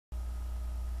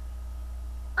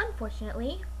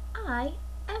unfortunately, I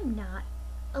am not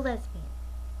a lesbian.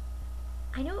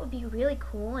 I know it would be really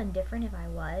cool and different if I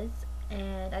was,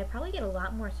 and I'd probably get a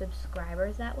lot more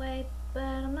subscribers that way, but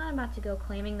I'm not about to go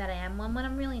claiming that I am one when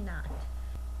I'm really not.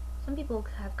 Some people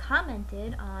have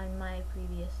commented on my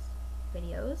previous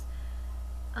videos,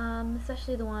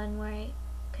 especially the one where I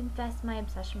confessed my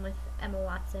obsession with Emma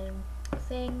Watson,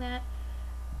 saying that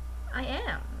I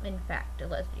am, in fact, a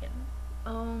lesbian.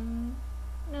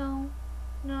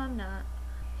 No, I'm not.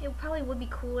 It probably would be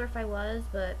cooler if I was,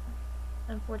 but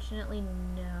unfortunately,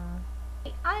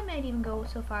 no. I might even go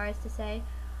so far as to say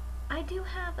I do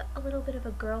have a little bit of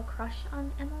a girl crush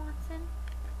on Emma Watson,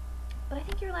 but I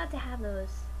think you're allowed to have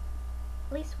those.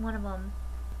 At least one of them.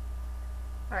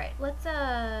 Alright, let's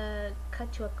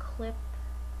cut to a clip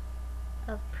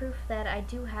of proof that I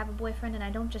do have a boyfriend and I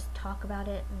don't just talk about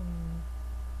it and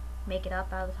make it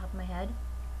up out of the top of my head.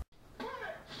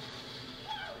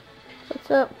 What's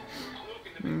up?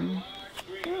 No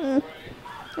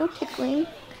tickling.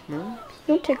 No?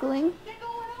 No tickling.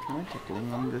 No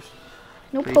tickling. I'm just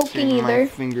No poking placing either. my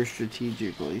finger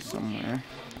strategically somewhere.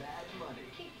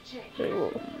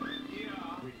 Ooh.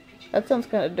 That sounds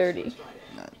kind of dirty.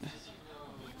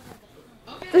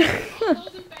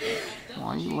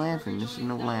 Why are you laughing? This is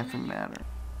no laughing matter.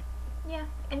 Yeah,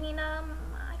 I mean, I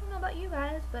don't know about you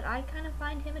guys, but I kind of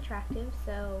find him attractive,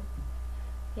 so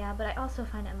yeah, but I also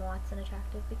find Emma Watson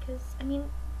attractive because, I mean,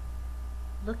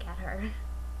 look at her.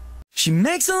 She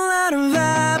makes a lot of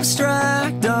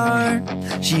abstract art.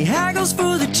 She haggles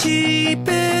for the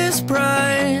cheapest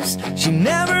price. She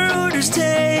never orders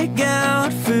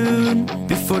takeout food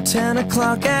before 10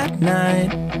 o'clock at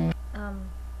night.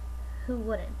 Who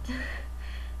wouldn't?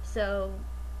 So,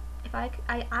 if I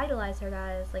idolize her,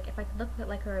 guys. Like, if I could look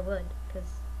like her, I would,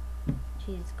 because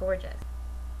she's gorgeous.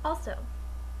 Also,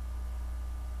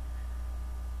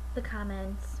 the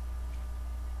comments,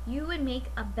 you would make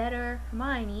a better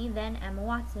Hermione than Emma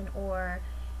Watson, or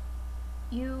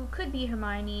you could be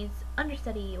Hermione's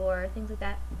understudy, or things like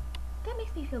that. That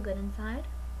makes me feel good inside.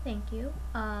 Thank you.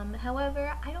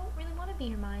 However, I don't really want to be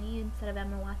Hermione instead of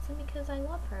Emma Watson because I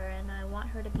love her and I want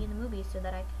her to be in the movies so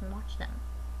that I can watch them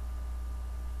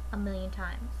a million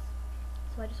times.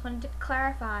 So I just wanted to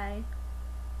clarify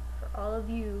for all of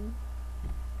you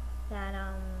that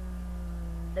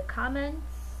the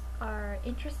comments are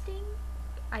interesting.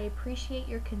 I appreciate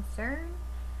your concern,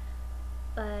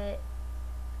 but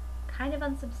kind of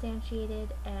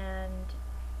unsubstantiated, and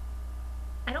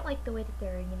I don't like the way that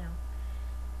they're, you know,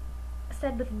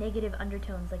 said with negative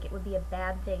undertones, like it would be a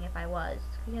bad thing if I was,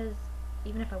 because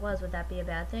even if I was, would that be a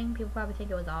bad thing? People probably think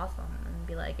it was awesome and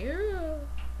be like, yeah,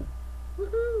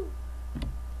 woohoo.